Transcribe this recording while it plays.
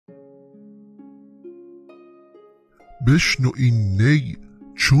بشنو این نی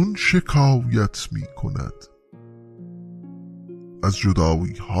چون شکایت می کند، از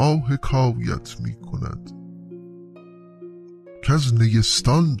جدایی ها حکایت می کند. کز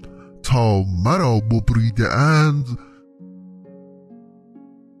نیستان تا مرا ببریده اند،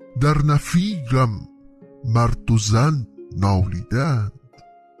 در نفیرم مرد و زن نالیده اند.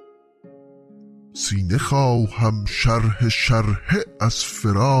 سینه خواهم شرحه از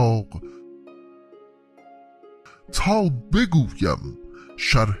فراق، تا بگویم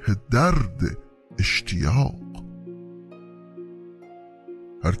شرح درد اشتیاق.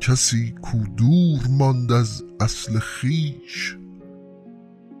 هر کسی کو دور ماند از اصل خویش،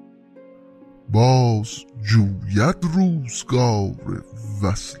 باز جوید روزگار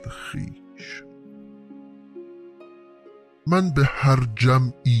وصل خویش. من به هر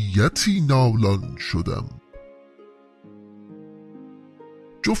جمعیتی نالان شدم،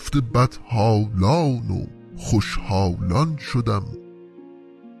 جفت بدحالان و خوشحالان شدم.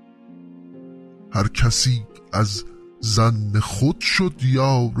 هر کسی از ظن خود شد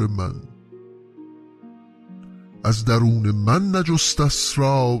یار من، از درون من نجست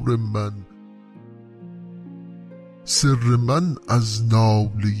اسرار من. سر من از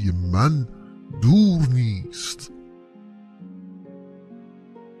ناله من دور نیست،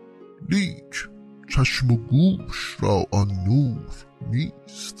 لیک چشم و گوش را آن نور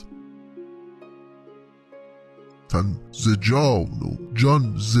نیست. تن ز جان و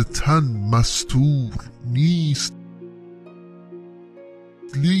جان ز تن مستور نیست،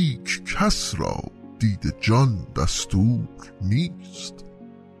 لیک کس را دید جان دستور نیست.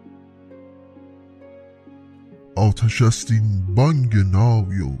 آتش است این بانگ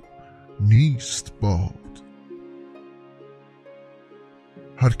نای و نیست باد،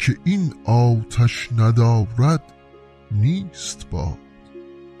 هر که این آتش ندارد نیست باد.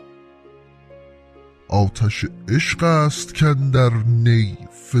 آتش عشق است کاندر نی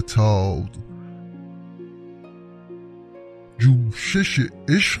فتاد، جوشش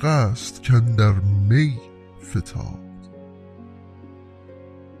عشق است کاندر می فتاد.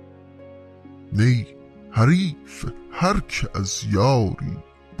 نی حریف هر که از یاری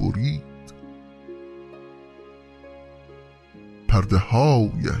برید، پرده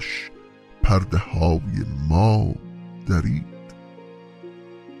هایش پرده های ما درید.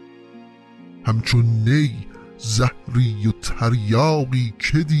 همچون نی زهری و تریاقی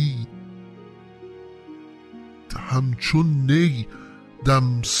که دید، همچون نی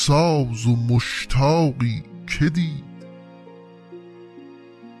دمساز و مشتاقی که دید.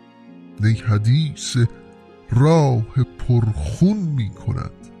 نی حدیث راه پرخون می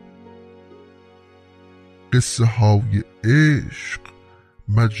کند، قصه های عشق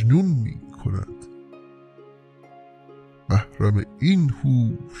مجنون می کند. محرم این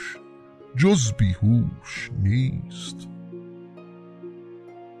هوش جز بیهوش نیست،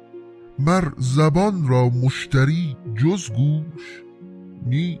 مر زبان را مشتری جز گوش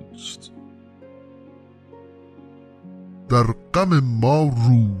نیست. در غم ما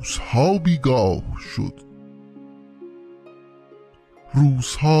روزها بیگاه شد،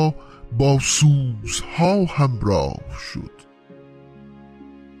 روزها با سوزها همراه شد.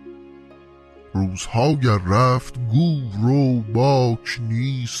 روزها گر رفت گو رو باک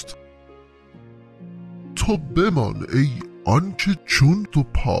نیست، تو بمان ای آنکه چون تو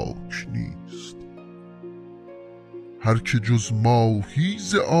پاک نیست. هر که جز ماهی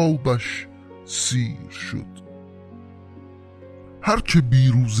ز آبش سیر شد، هر که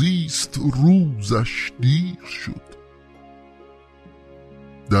بیروزیست روزش دیر شد.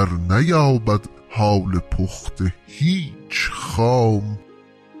 در نیابد حال پخته هیچ خام،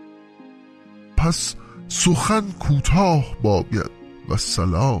 پس سخن کوتاه باید و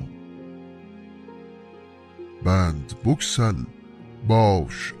سلام. بند بگسل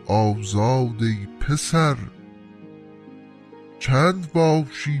باش آزاد ای پسر، چند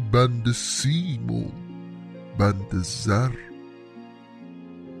باشی بند سیم و بند زر.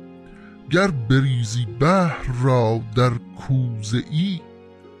 گر بریزی بحر را در کوزه ای،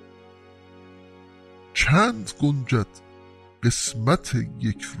 چند گنجد قسمت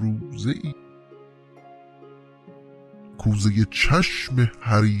یک روزه ای. کوزه چشم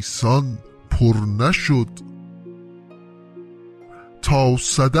حریصان پر نشد، تا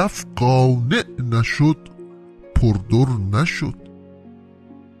صدف قانع نشد پردر نشد.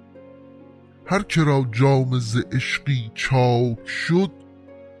 هر که را جام ز عشقی چاک شد،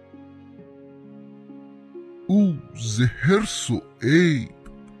 او ز حرص و عیب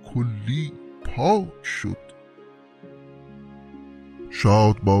کلی پاک شد.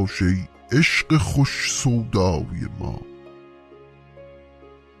 شاد باش ای عشق خوش سودای ما،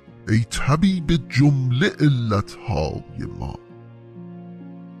 ای طبیب جمله علتهای ما،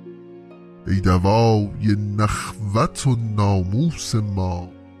 ای دوای نخوت و ناموس ما.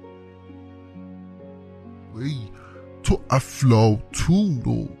 ای تو افلاطون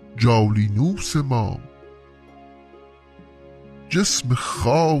و جالینوس ما، جسم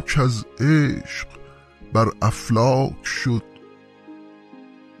خاک از عشق بر افلاک شد،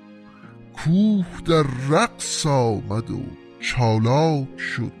 کوه در رقص آمد و چالاک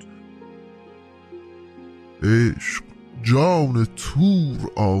شد. عشق جان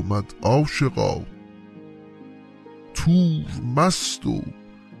تور آمد عاشقا، تور مست و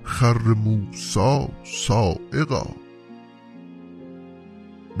خر موسی صاعقا.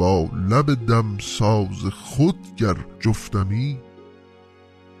 با لب دمساز خود گر جفتمی،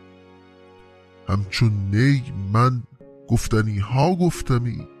 همچون نی من گفتنی ها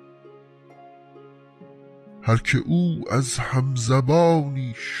گفتمی. هر که او از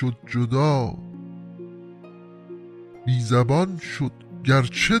همزبانی شد جدا، بی زبان شد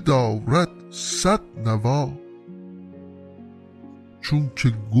گرچه دارد صد نوا. چون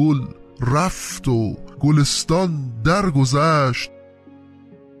که گل رفت و گلستان درگذشت،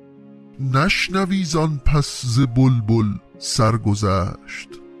 نشنوی زان پس ز بلبل سرگذشت.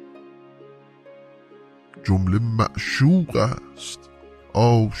 جمله معشوق است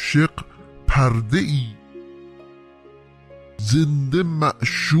عاشق پرده ای، زنده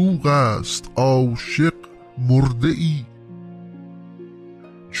معشوق است عاشق مرده ای.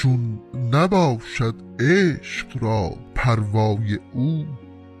 چون نباشد عشق را پروای او،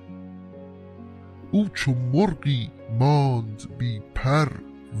 او چو مرغی ماند بی پر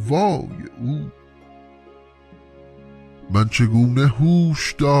وای او. من چگونه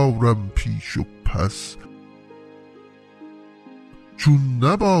هوش دارم پیش و پس، چون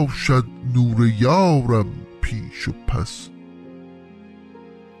نباشد نور یارم پیش و پس.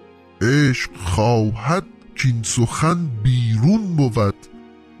 عشق خواهد کین سخن بیرون بود،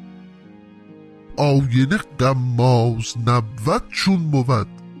 آینه غماز نبود چون بود.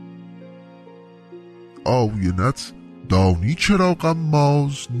 آینت دانی چرا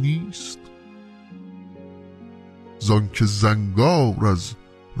غماز نیست، زان که زنگار از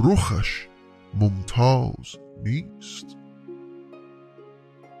رخش ممتاز نیست.